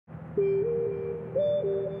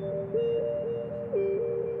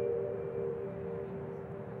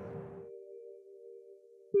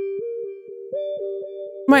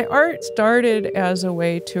My art started as a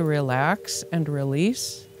way to relax and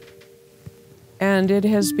release, and it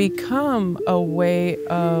has become a way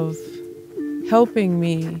of helping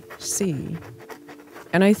me see.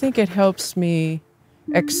 And I think it helps me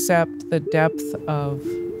accept the depth of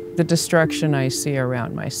the destruction I see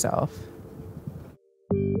around myself.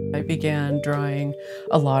 I began drawing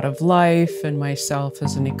a lot of life and myself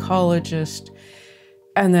as an ecologist,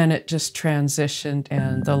 and then it just transitioned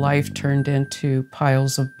and the life turned into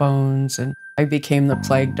piles of bones, and I became the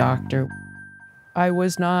plague doctor. I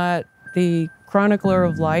was not the chronicler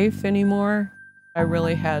of life anymore. I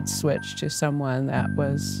really had switched to someone that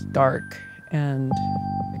was dark and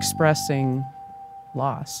expressing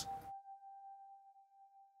loss.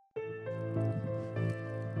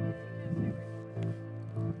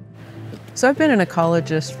 So I've been an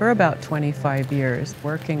ecologist for about 25 years,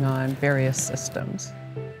 working on various systems.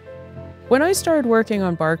 When I started working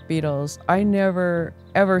on bark beetles, I never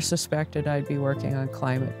ever suspected I'd be working on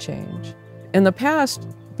climate change. In the past,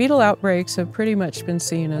 beetle outbreaks have pretty much been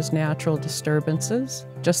seen as natural disturbances,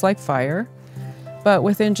 just like fire. But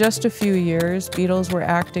within just a few years, beetles were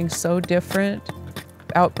acting so different,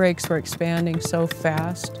 outbreaks were expanding so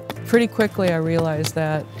fast. Pretty quickly I realized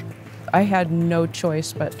that I had no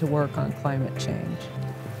choice but to work on climate change.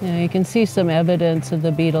 Yeah, you can see some evidence of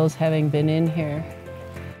the beetles having been in here.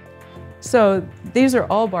 So these are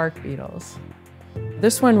all bark beetles.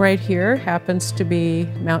 This one right here happens to be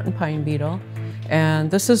mountain pine beetle,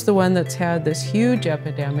 and this is the one that's had this huge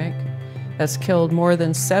epidemic that's killed more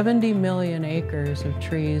than 70 million acres of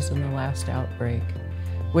trees in the last outbreak,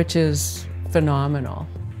 which is phenomenal.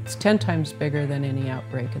 It's 10 times bigger than any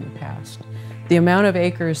outbreak in the past. The amount of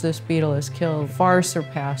acres this beetle has killed far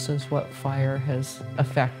surpasses what fire has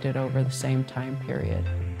affected over the same time period.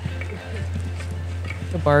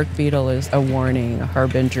 The bark beetle is a warning, a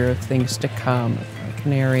harbinger of things to come, a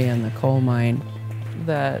canary in the coal mine,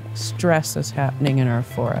 that stress is happening in our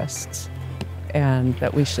forests and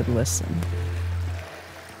that we should listen.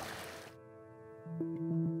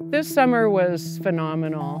 This summer was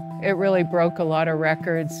phenomenal. It really broke a lot of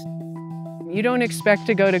records. You don't expect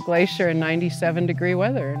to go to Glacier in 97-degree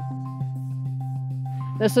weather.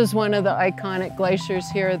 This is one of the iconic glaciers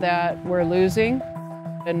here that we're losing.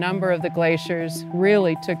 A number of the glaciers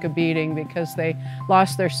really took a beating because they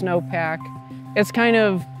lost their snowpack. It's kind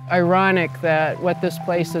of ironic that what this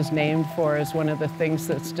place is named for is one of the things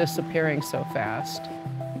that's disappearing so fast.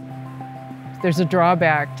 There's a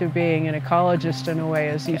drawback to being an ecologist in a way,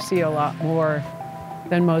 as you see a lot more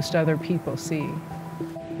than most other people see.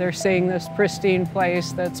 They're seeing this pristine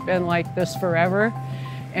place that's been like this forever,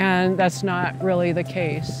 and that's not really the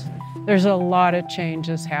case. There's a lot of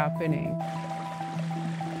changes happening.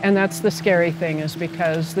 And that's the scary thing, is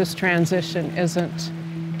because this transition isn't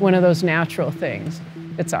one of those natural things.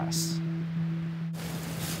 It's us.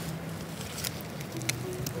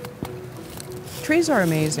 Trees are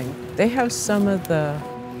amazing. They have some of the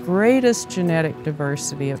greatest genetic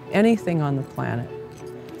diversity of anything on the planet.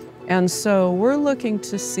 And so we're looking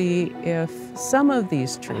to see if some of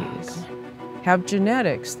these trees have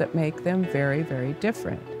genetics that make them very, very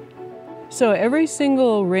different. So every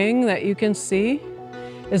single ring that you can see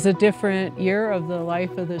is a different year of the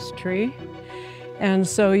life of this tree. And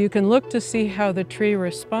so you can look to see how the tree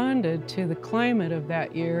responded to the climate of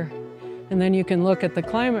that year. And then you can look at the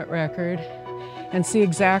climate record and see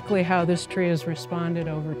exactly how this tree has responded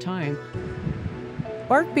over time.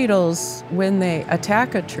 Bark beetles, when they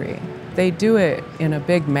attack a tree, they do it in a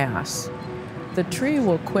big mass. The tree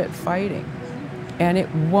will quit fighting and it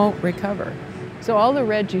won't recover. So all the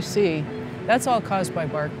red you see, that's all caused by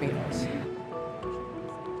bark beetles.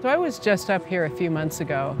 So I was just up here a few months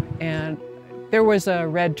ago, and there was a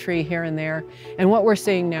red tree here and there, and what we're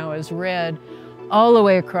seeing now is red all the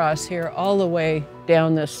way across here, all the way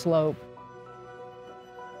down this slope.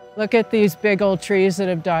 Look at these big old trees that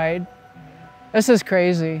have died. This is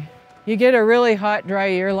crazy. You get a really hot, dry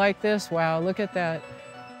year like this, wow, look at that.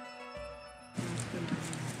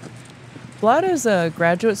 Vlad is a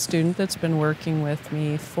graduate student that's been working with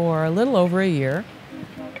me for a little over a year.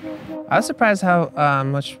 I was surprised how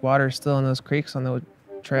much water is still in those creeks on the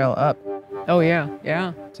trail up. Oh yeah,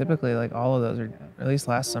 yeah. Typically, like all of those are, at least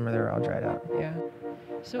last summer, they were all dried out. Yeah.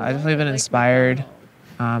 So I've definitely been inspired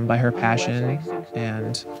by her passion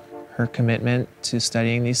and her commitment to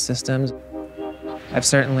studying these systems. I've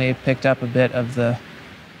certainly picked up a bit of the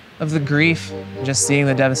grief, just seeing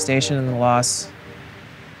the devastation and the loss.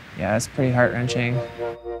 Yeah, it's pretty heart-wrenching.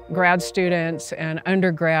 grad students and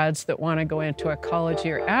undergrads that want to go into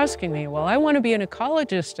ecology are asking me, well, I want to be an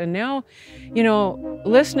ecologist, and now,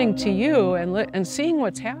 listening to you and seeing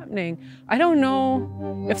what's happening, I don't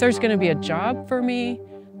know if there's going to be a job for me.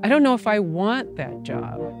 I don't know if I want that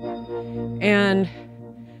job. And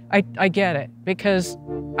I get it, because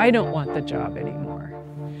I don't want the job anymore.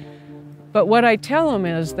 But what I tell them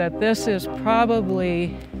is that this is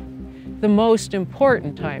probably the most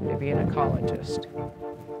important time to be an ecologist.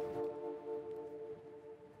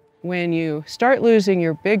 When you start losing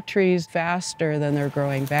your big trees faster than they're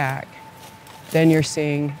growing back, then you're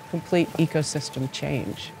seeing complete ecosystem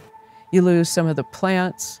change. You lose some of the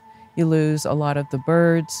plants, you lose a lot of the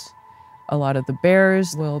birds, a lot of the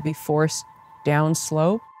bears will be forced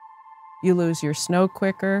downslope. You lose your snow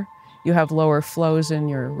quicker, you have lower flows in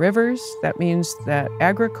your rivers. That means that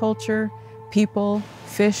agriculture, people,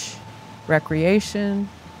 fish, recreation,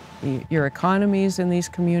 your economies in these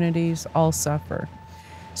communities all suffer.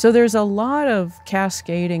 So there's a lot of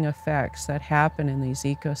cascading effects that happen in these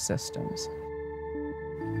ecosystems.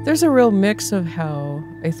 There's a real mix of how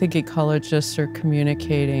I think ecologists are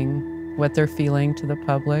communicating what they're feeling to the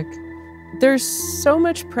public. There's so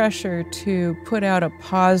much pressure to put out a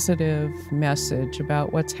positive message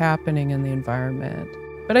about what's happening in the environment.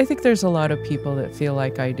 But I think there's a lot of people that feel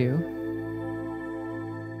like I do.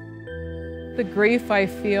 The grief I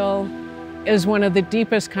feel is one of the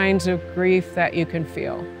deepest kinds of grief that you can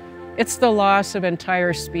feel. It's the loss of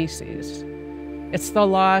entire species. It's the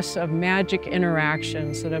loss of magic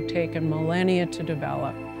interactions that have taken millennia to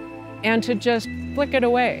develop. And to just flick it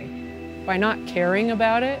away by not caring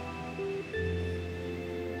about it,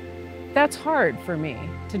 that's hard for me,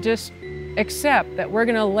 to just accept that we're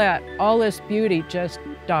going to let all this beauty just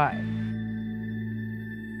die.